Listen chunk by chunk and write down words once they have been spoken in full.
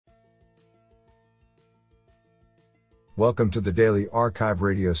Welcome to the Daily Archive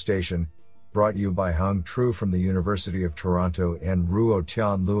radio station, brought you by Hung Tru from the University of Toronto and Ruo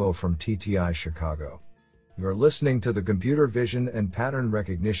Tian Luo from TTI Chicago. You're listening to the Computer Vision and Pattern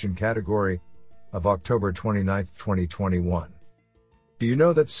Recognition category of October 29, 2021. Do you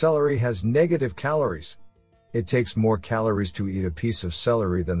know that celery has negative calories? It takes more calories to eat a piece of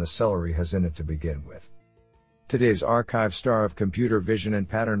celery than the celery has in it to begin with. Today's archive star of computer vision and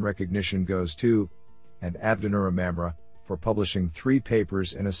pattern recognition goes to and Abdinur Amamra for publishing 3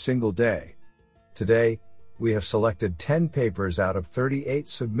 papers in a single day. Today, we have selected 10 papers out of 38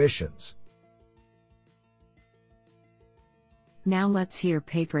 submissions. Now let's hear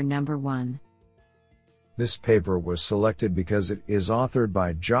paper number 1. This paper was selected because it is authored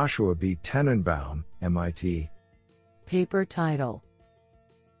by Joshua B. Tenenbaum, MIT. Paper title: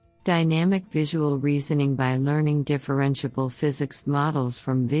 Dynamic Visual Reasoning by Learning Differentiable Physics Models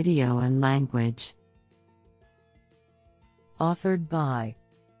from Video and Language. Authored by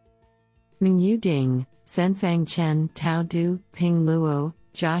Mingyu Ding, Senfang Chen, Tao Du, Ping Luo,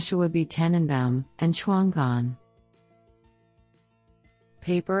 Joshua B. Tenenbaum, and Chuang Gan.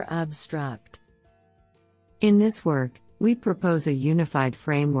 Paper abstract: In this work, we propose a unified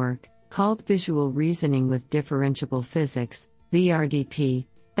framework, called Visual Reasoning with Differentiable Physics, VRDP,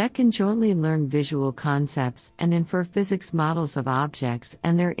 that can jointly learn visual concepts and infer physics models of objects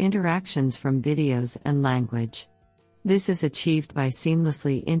and their interactions from videos and language. This is achieved by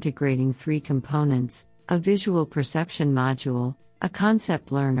seamlessly integrating 3 components: a visual perception module, a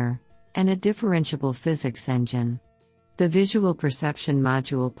concept learner, and a differentiable physics engine. The visual perception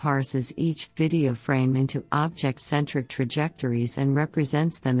module parses each video frame into object-centric trajectories and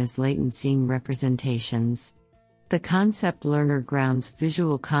represents them as latent scene representations. The concept learner grounds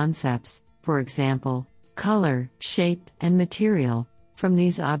visual concepts, for example, color, shape, and material, from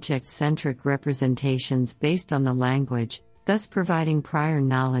these object-centric representations based on the language, thus providing prior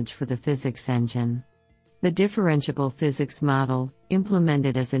knowledge for the physics engine. The differentiable physics model,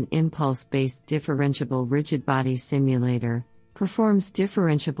 implemented as an impulse-based differentiable rigid-body simulator, performs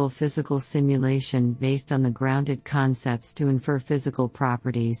differentiable physical simulation based on the grounded concepts to infer physical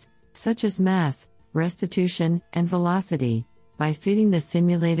properties, such as mass, restitution, and velocity, by fitting the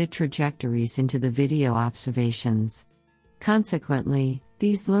simulated trajectories into the video observations. Consequently,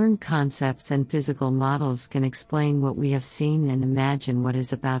 these learned concepts and physical models can explain what we have seen and imagine what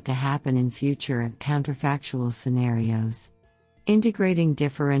is about to happen in future and counterfactual scenarios. Integrating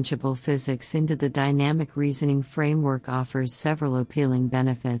differentiable physics into the dynamic reasoning framework offers several appealing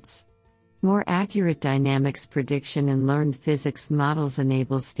benefits. More accurate dynamics prediction and learned physics models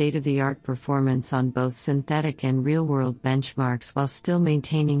enable state-of-the-art performance on both synthetic and real-world benchmarks while still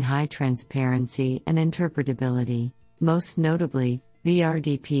maintaining high transparency and interpretability. Most notably,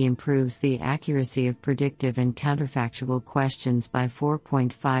 VRDP improves the accuracy of predictive and counterfactual questions by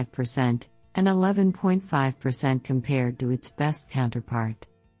 4.5% and 11.5% compared to its best counterpart.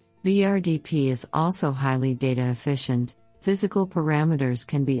 VRDP is also highly data efficient. Physical parameters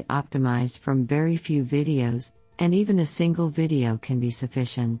can be optimized from very few videos, and even a single video can be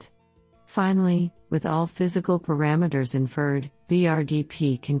sufficient. Finally, with all physical parameters inferred,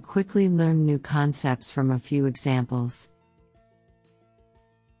 VRDP can quickly learn new concepts from a few examples.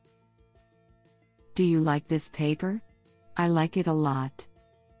 Do you like this paper? I like it a lot.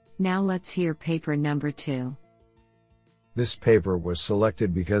 Now let's hear paper number 2. This paper was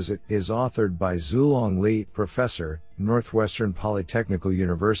selected because it is authored by Zulong Li, Professor, Northwestern Polytechnical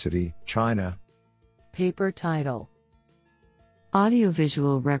University, China. Paper title: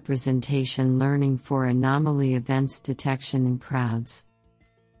 Audiovisual Representation Learning for Anomaly Events Detection in Crowds.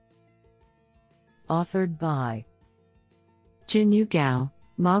 Authored by Jinyu Gao,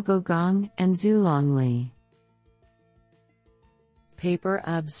 Mago Gong, and Zulong Li. Paper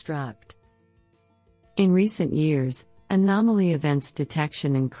abstract: In recent years, anomaly events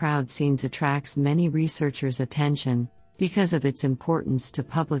detection in crowd scenes attracts many researchers' attention because of its importance to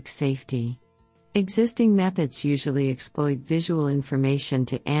public safety. Existing methods usually exploit visual information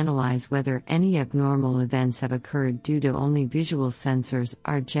to analyze whether any abnormal events have occurred due to only visual sensors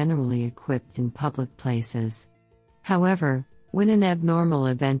are generally equipped in public places. However, when an abnormal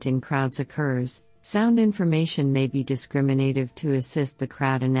event in crowds occurs, sound information may be discriminative to assist the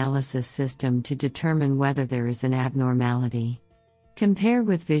crowd analysis system to determine whether there is an abnormality. Compared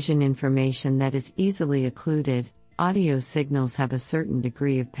with vision information that is easily occluded, audio signals have a certain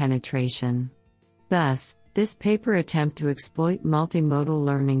degree of penetration. Thus, this paper attempts to exploit multimodal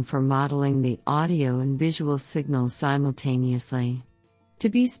learning for modeling the audio and visual signals simultaneously. To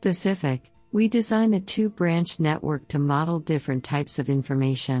be specific, we design a 2-branch network to model different types of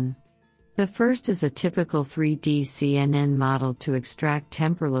information. The first is a typical 3D CNN model to extract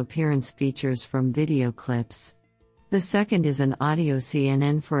temporal appearance features from video clips. The second is an audio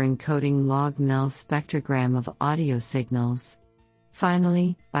CNN for encoding log-mel spectrogram of audio signals.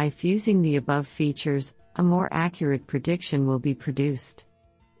 Finally, by fusing the above features, a more accurate prediction will be produced.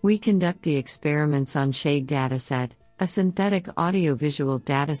 We conduct the experiments on SHADE dataset, a synthetic audiovisual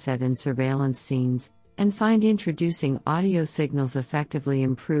dataset in surveillance scenes, and find introducing audio signals effectively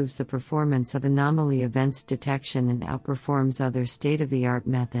improves the performance of anomaly events detection and outperforms other state-of-the-art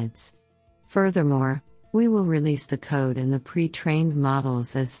methods. Furthermore, we will release the code and the pre-trained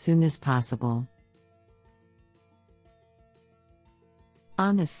models as soon as possible.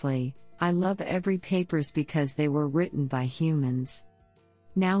 Honestly, I love every papers because they were written by humans.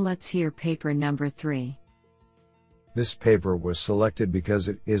 Now let's hear paper number 3. This paper was selected because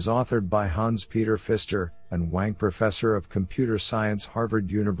it is authored by Hans-Peter Pfister and Wang, Professor of Computer Science,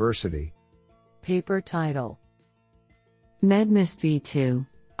 Harvard University. Paper title: MedMist V2,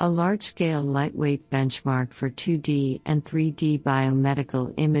 a large-scale lightweight benchmark for 2D and 3D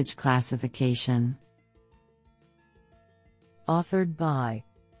biomedical image classification. Authored by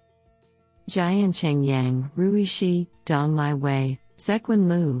Jiancheng Yang, Ruixi, Donglai Wei, Zequan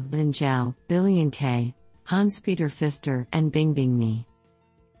Liu, Lin Zhao, Billion K, Hans-Peter Pfister, and Bingbing Mi.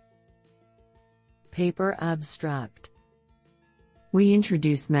 Paper abstract: We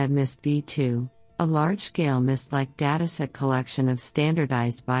introduce MedMist V2, a large-scale MIST-like dataset collection of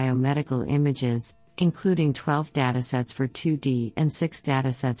standardized biomedical images, including 12 datasets for 2D and 6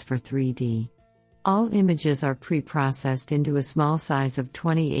 datasets for 3D. All images are pre-processed into a small size of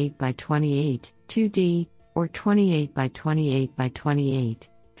 28 by 28, 2D, or 28 by 28 by 28,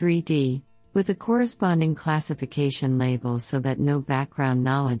 3D, with a corresponding classification label so that no background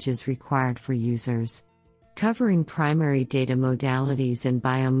knowledge is required for users. Covering primary data modalities in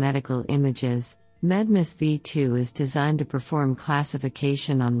biomedical images, MedMist V2 is designed to perform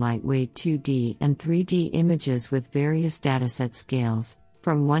classification on lightweight 2D and 3D images with various dataset scales,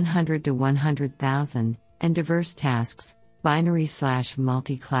 from 100 to 100,000, and diverse tasks,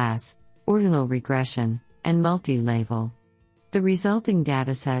 binary/multi-class, ordinal regression, and multi-label. The resulting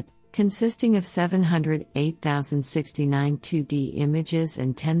dataset, consisting of 708,069 2D images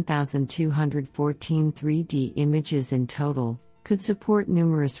and 10,214 3D images in total, could support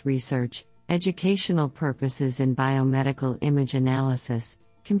numerous research, educational purposes in biomedical image analysis,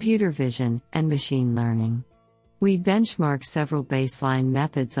 computer vision, and machine learning. We benchmark several baseline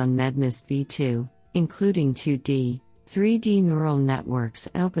methods on MedMist V2, including 2D, 3D neural networks,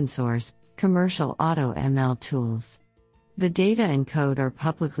 open source, commercial AutoML tools. The data and code are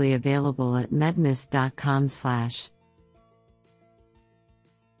publicly available at medmist.com/.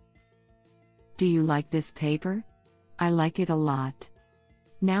 Do you like this paper? I like it a lot.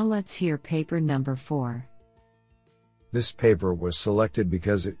 Now let's hear paper number 4. This paper was selected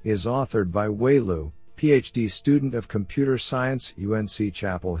because it is authored by Wei Lu, PhD student of Computer Science, UNC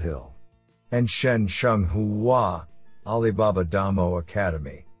Chapel Hill, and Shen Sheng Hua, Alibaba Damo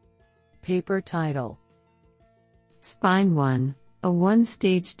Academy. Paper title: Spine 1, a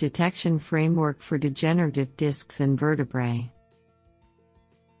one-stage detection framework for degenerative discs and vertebrae.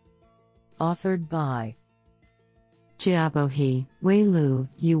 Authored by Jiabo He, Wei Lu,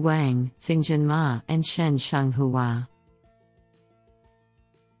 Yu Wang, Xingjun Ma, and Shen Sheng Hua.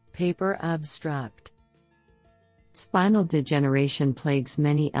 Paper abstract: Spinal degeneration plagues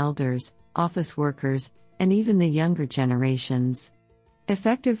many elders, office workers, and even the younger generations.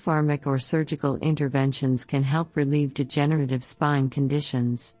 Effective pharmac or surgical interventions can help relieve degenerative spine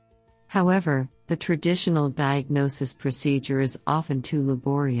conditions. However, the traditional diagnosis procedure is often too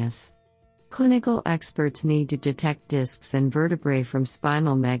laborious. Clinical experts need to detect discs and vertebrae from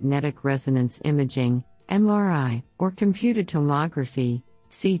spinal magnetic resonance imaging, MRI, or computed tomography,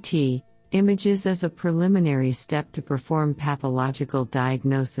 CT, images as a preliminary step to perform pathological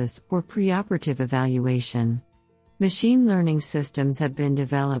diagnosis or preoperative evaluation. Machine learning systems have been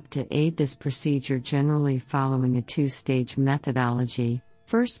developed to aid this procedure, generally following a two-stage methodology: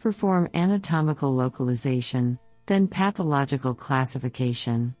 first perform anatomical localization, then pathological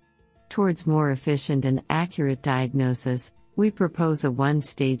classification. Towards more efficient and accurate diagnosis, we propose a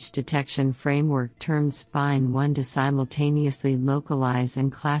one-stage detection framework termed Spine 1 to simultaneously localize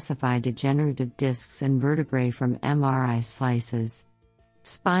and classify degenerative discs and vertebrae from MRI slices.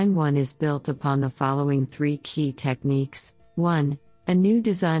 Spine 1 is built upon the following 3 key techniques. 1. A new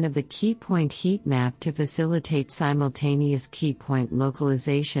design of the key point heat map to facilitate simultaneous key point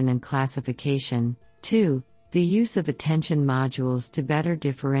localization and classification. 2. The use of attention modules to better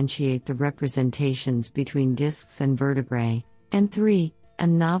differentiate the representations between discs and vertebrae. And 3. a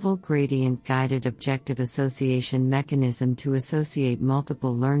novel gradient-guided objective association mechanism to associate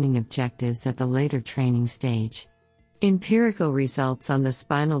multiple learning objectives at the later training stage. Empirical results on the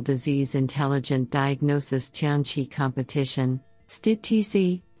Spinal Disease Intelligent Diagnosis Tianqi Competition,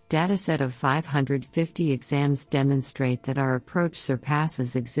 STIT-TC, dataset of 550 exams demonstrate that our approach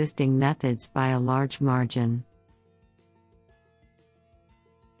surpasses existing methods by a large margin.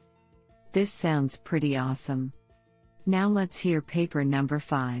 This sounds pretty awesome. Now let's hear paper number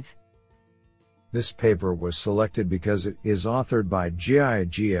 5. This paper was selected because it is authored by Jia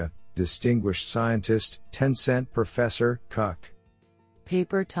Jia, Distinguished Scientist, Tencent Professor, CUC.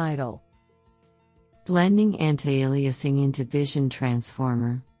 Paper title: Blending Anti-Aliasing into Vision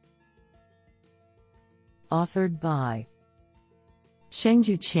Transformer. Authored by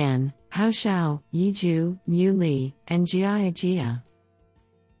Shengju Qian, Hao Xiao, Yizhu, Mu Li, and Jia Jia.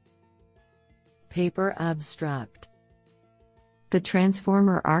 Paper abstract: The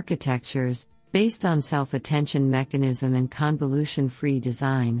transformer architectures, based on self-attention mechanism and convolution-free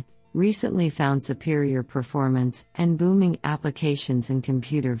design, recently found superior performance and booming applications in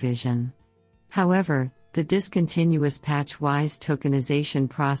computer vision. However, the discontinuous patch-wise tokenization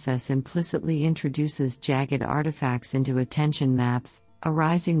process implicitly introduces jagged artifacts into attention maps,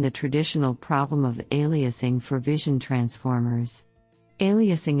 arising the traditional problem of aliasing for vision transformers.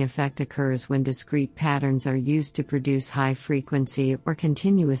 Aliasing effect occurs when discrete patterns are used to produce high-frequency or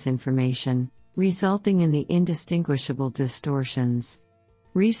continuous information, resulting in the indistinguishable distortions.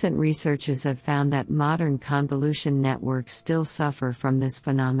 Recent researches have found that modern convolution networks still suffer from this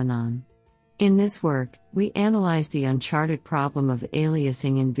phenomenon. In this work, we analyze the uncharted problem of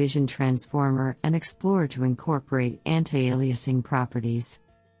aliasing in vision transformer and explore to incorporate anti-aliasing properties.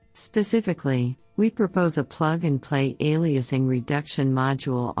 Specifically, we propose a plug-and-play aliasing reduction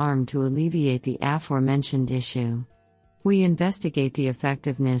module arm to alleviate the aforementioned issue. We investigate the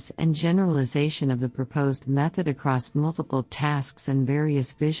effectiveness and generalization of the proposed method across multiple tasks and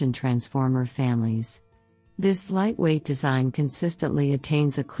various vision transformer families. This lightweight design consistently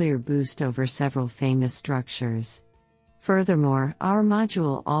attains a clear boost over several famous structures. Furthermore, our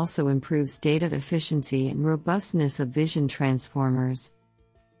module also improves data efficiency and robustness of vision transformers.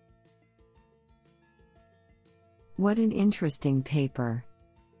 What an interesting paper.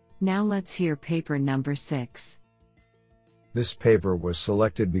 Now let's hear paper number 6. This paper was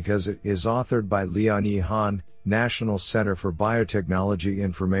selected because it is authored by Lianyi Han, National Center for Biotechnology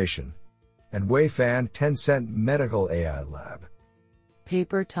Information, and Wei Fan, Tencent Medical AI Lab.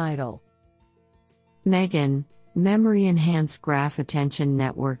 Paper title: Megan, Memory Enhanced Graph Attention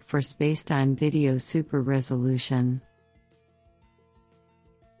Network for Spacetime Video Super Resolution.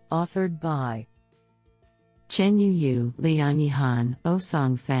 Authored by Chenyu Yu, Lianyi Han,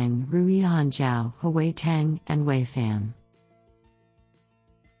 Osong Feng, Ruihan Zhao, Hui Teng, and Wei Fan.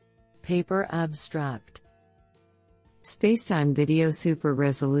 Paper abstract: Spacetime Video Super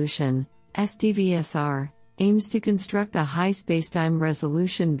Resolution, SDVSR, aims to construct a high spacetime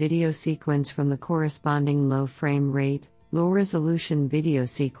resolution video sequence from the corresponding low frame rate, low resolution video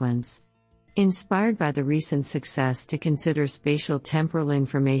sequence. Inspired by the recent success to consider spatial temporal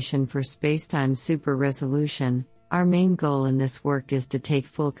information for spacetime super resolution, our main goal in this work is to take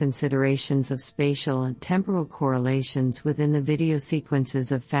full considerations of spatial and temporal correlations within the video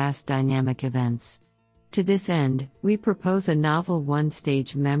sequences of fast dynamic events. To this end, we propose a novel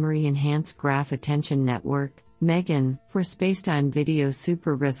one-stage memory-enhanced graph attention network, MEGAN, for spacetime video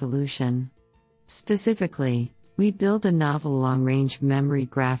super resolution. Specifically, we build a novel long-range memory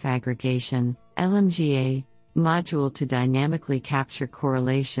graph aggregation, LMGA, module to dynamically capture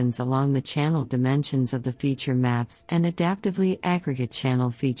correlations along the channel dimensions of the feature maps and adaptively aggregate channel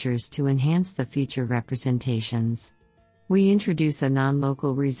features to enhance the feature representations. We introduce a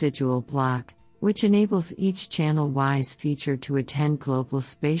non-local residual block, which enables each channel-wise feature to attend global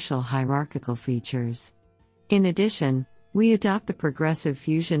spatial hierarchical features. In addition, we adopt a progressive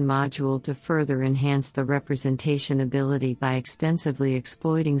fusion module to further enhance the representation ability by extensively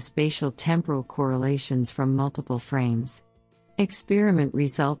exploiting spatial temporal correlations from multiple frames. Experiment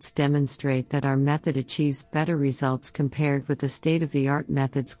results demonstrate that our method achieves better results compared with the state-of-the-art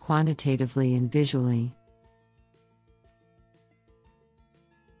methods quantitatively and visually.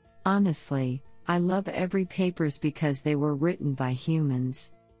 Honestly, I love every papers because they were written by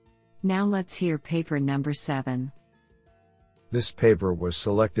humans. Now let's hear paper number 7. This paper was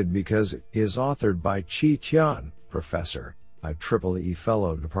selected because it is authored by Qi Tian, Professor, IEEE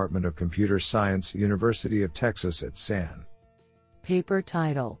Fellow, Department of Computer Science, University of Texas at San. Paper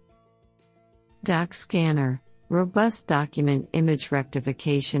title: Doc Scanner, Robust Document Image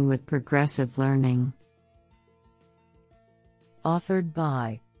Rectification with Progressive Learning. Authored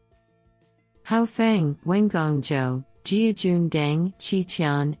by Hao Feng, Wengong Zhou, Jiajun Deng,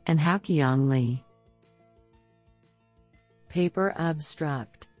 Qiqian, and Haoqiang Li. Paper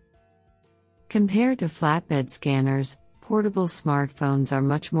abstract. Compared to flatbed scanners, portable smartphones are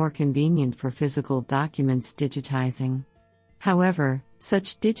much more convenient for physical documents digitizing. However,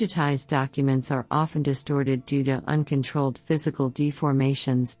 such digitized documents are often distorted due to uncontrolled physical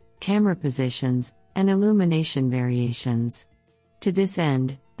deformations, camera positions, and illumination variations. To this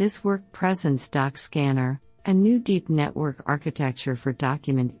end, this work presents DocScanner, a new deep network architecture for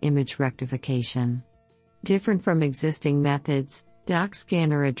document image rectification. Different from existing methods,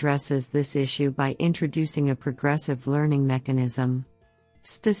 DocScanner addresses this issue by introducing a progressive learning mechanism.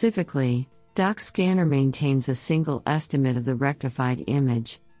 Specifically, DocScanner maintains a single estimate of the rectified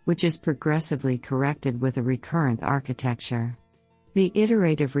image, which is progressively corrected with a recurrent architecture. The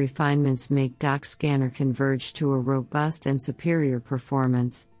iterative refinements make DocScanner converge to a robust and superior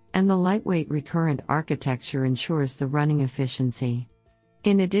performance, and the lightweight recurrent architecture ensures the running efficiency.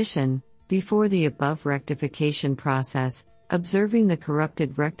 In addition, before the above rectification process, observing the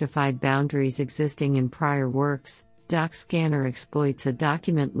corrupted rectified boundaries existing in prior works, DocScanner exploits a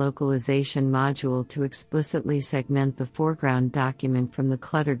document localization module to explicitly segment the foreground document from the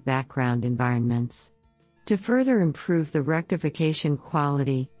cluttered background environments. To further improve the rectification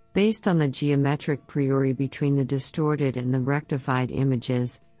quality, based on the geometric priori between the distorted and the rectified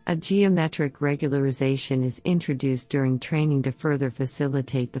images, a geometric regularization is introduced during training to further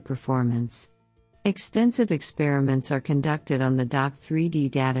facilitate the performance. Extensive experiments are conducted on the Doc3D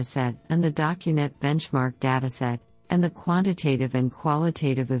dataset and the DocuNet benchmark dataset, and the quantitative and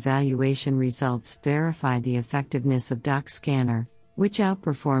qualitative evaluation results verify the effectiveness of DocScanner, which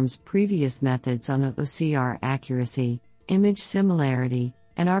outperforms previous methods on OCR accuracy, image similarity,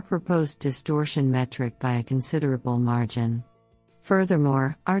 and our proposed distortion metric by a considerable margin.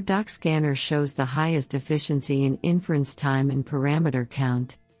 Furthermore, our DocScanner shows the highest efficiency in inference time and parameter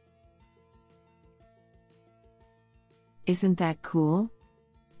count. Isn't that cool?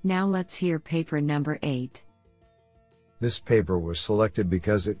 Now let's hear paper number 8. This paper was selected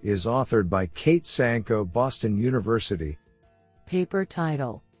because it is authored by Kate Sanko, Boston University. Paper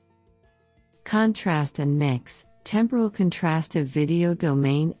title: Contrast and Mix, Temporal Contrastive Video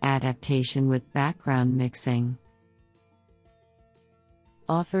Domain Adaptation with Background Mixing.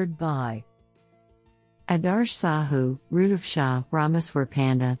 Authored by Adarsh Sahu, Rudav Shah, Ramaswar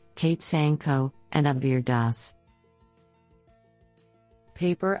Panda, Kate Sanko, and Abir Das.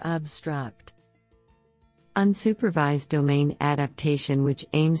 Paper abstract. Unsupervised domain adaptation, which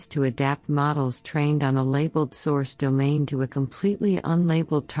aims to adapt models trained on a labeled source domain to a completely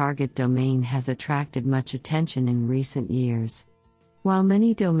unlabeled target domain, has attracted much attention in recent years. While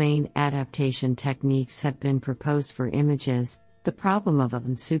many domain adaptation techniques have been proposed for images, the problem of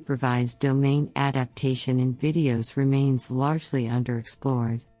unsupervised domain adaptation in videos remains largely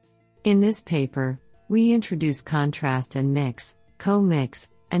underexplored. In this paper, we introduce Contrast and Mix, CoMix,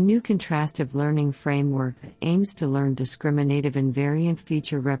 a new contrastive learning framework that aims to learn discriminative invariant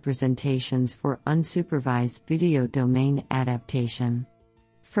feature representations for unsupervised video domain adaptation.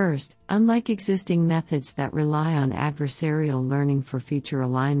 First, unlike existing methods that rely on adversarial learning for feature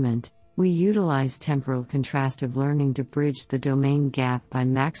alignment, we utilize temporal contrastive learning to bridge the domain gap by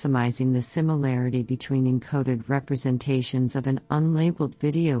maximizing the similarity between encoded representations of an unlabeled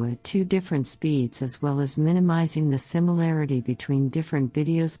video at two different speeds, as well as minimizing the similarity between different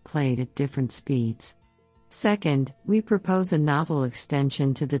videos played at different speeds. Second, we propose a novel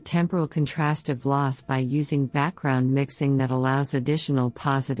extension to the temporal contrastive loss by using background mixing that allows additional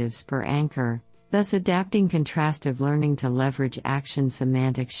positives per anchor, thus adapting contrastive learning to leverage action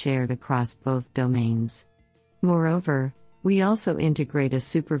semantics shared across both domains. Moreover, we also integrate a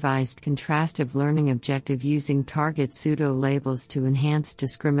supervised contrastive learning objective using target pseudo-labels to enhance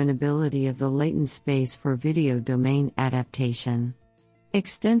discriminability of the latent space for video domain adaptation.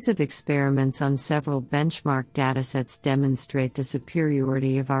 Extensive experiments on several benchmark datasets demonstrate the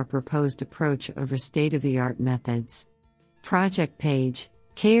superiority of our proposed approach over state-of-the-art methods. Project page: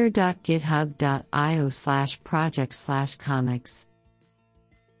 care.github.io/project/comics.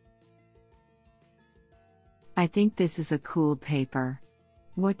 I think this is a cool paper.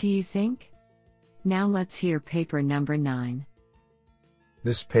 What do you think? Now let's hear paper number 9.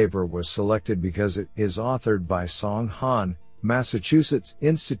 This paper was selected because it is authored by Song Han, Massachusetts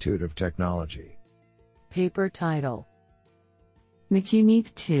Institute of Technology. Paper title: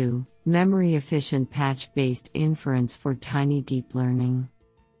 McUnith 2, Memory Efficient Patch-Based Inference for Tiny Deep Learning.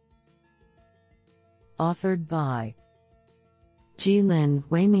 Authored by Jilin,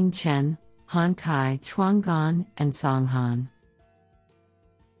 Weiming Chen, Han Kai, Chuang Gan, and Song Han.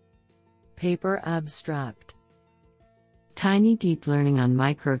 Paper abstract. Tiny deep learning on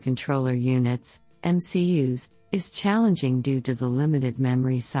microcontroller units, MCUs, is challenging due to the limited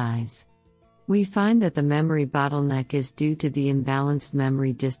memory size. We find that the memory bottleneck is due to the imbalanced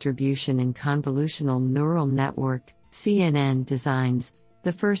memory distribution in convolutional neural network (CNN) designs.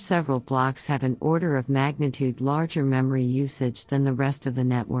 The first several blocks have an order of magnitude larger memory usage than the rest of the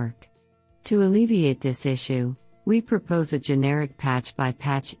network. To alleviate this issue, we propose a generic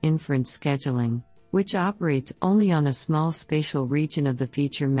patch-by-patch inference scheduling, which operates only on a small spatial region of the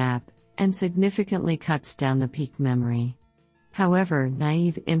feature map, and significantly cuts down the peak memory. However,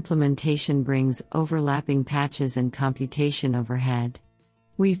 naive implementation brings overlapping patches and computation overhead.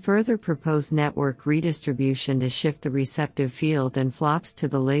 We further propose network redistribution to shift the receptive field and flops to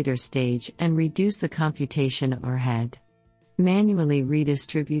the later stage and reduce the computation overhead. Manually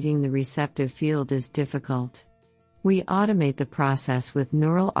redistributing the receptive field is difficult. We automate the process with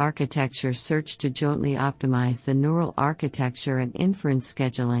neural architecture search to jointly optimize the neural architecture and inference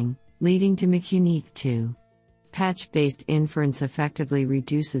scheduling, leading to McUnith 2. Patch-based inference effectively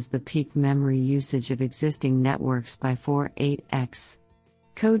reduces the peak memory usage of existing networks by 4-8x.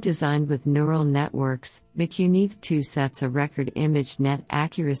 Co-designed with neural networks, McUnith 2 sets a record image net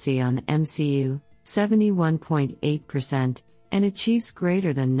accuracy on MCU, 71.8%, and achieves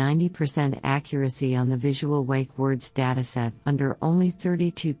greater than 90% accuracy on the visual wake words dataset under only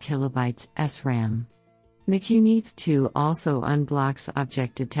 32 KB SRAM. McUnith 2 also unblocks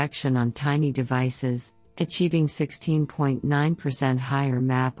object detection on tiny devices, achieving 16.9% higher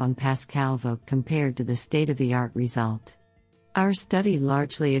map on PascalVoc compared to the state-of-the-art result. Our study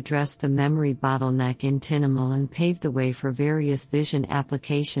largely addressed the memory bottleneck in Tinamou and paved the way for various vision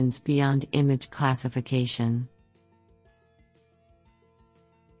applications beyond image classification.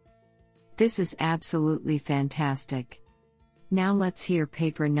 This is absolutely fantastic. Now let's hear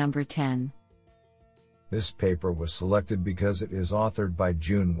paper number 10. This paper was selected because it is authored by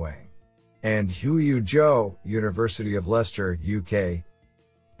Jun Wang and Huiyu Zhou, University of Leicester, UK.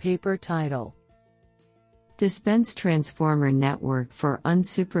 Paper title: Dispense Transformer Network for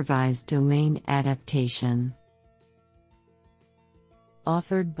Unsupervised Domain Adaptation.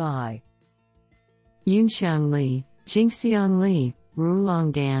 Authored by Yunxiang Li, Jingxiang Li,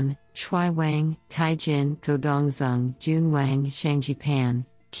 Rulong Dan, Shui Wang, Kaijin, Kodongzeng, Jun Wang, Shangji Pan,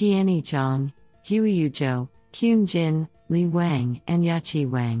 Qianyi Zhang, Huiyu Zhou, Kyun Jin, Li Wang, and Yachi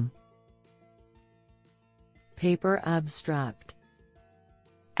Wang. Paper abstract.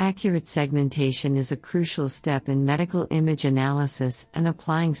 Accurate segmentation is a crucial step in medical image analysis, and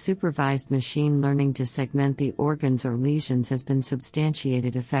applying supervised machine learning to segment the organs or lesions has been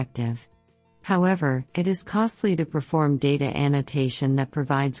substantiated effective. However, it is costly to perform data annotation that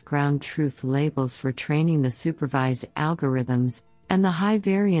provides ground truth labels for training the supervised algorithms, and the high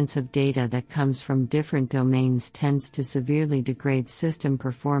variance of data that comes from different domains tends to severely degrade system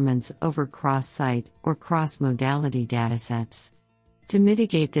performance over cross-site or cross-modality datasets. To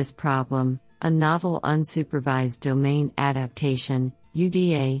mitigate this problem, a novel unsupervised domain adaptation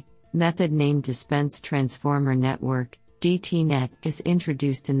 (UDA) method named Dispense Transformer Network (DTNet) is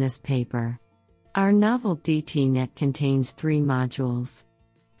introduced in this paper. Our novel DTNet contains 3 modules.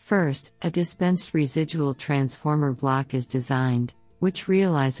 First, a dispensed residual transformer block is designed, which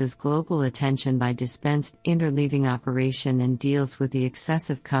realizes global attention by dispensed interleaving operation and deals with the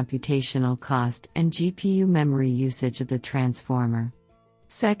excessive computational cost and GPU memory usage of the transformer.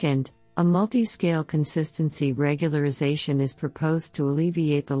 Second, a multi-scale consistency regularization is proposed to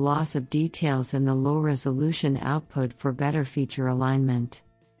alleviate the loss of details in the low-resolution output for better feature alignment.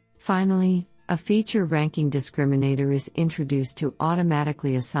 Finally, a feature ranking discriminator is introduced to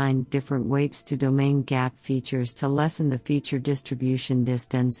automatically assign different weights to domain gap features to lessen the feature distribution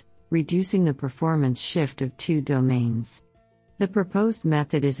distance, reducing the performance shift of 2 domains. The proposed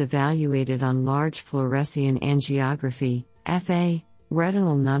method is evaluated on large fluorescein angiography, FA,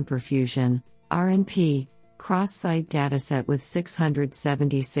 retinal nonperfusion, RNP, cross-site dataset with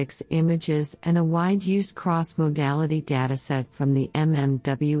 676 images and a wide-use cross-modality dataset from the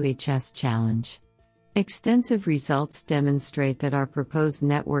MMWHS Challenge. Extensive results demonstrate that our proposed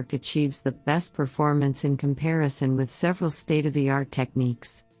network achieves the best performance in comparison with several state-of-the-art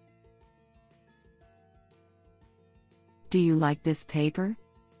techniques. Do you like this paper?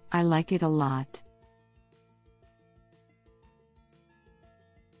 I like it a lot.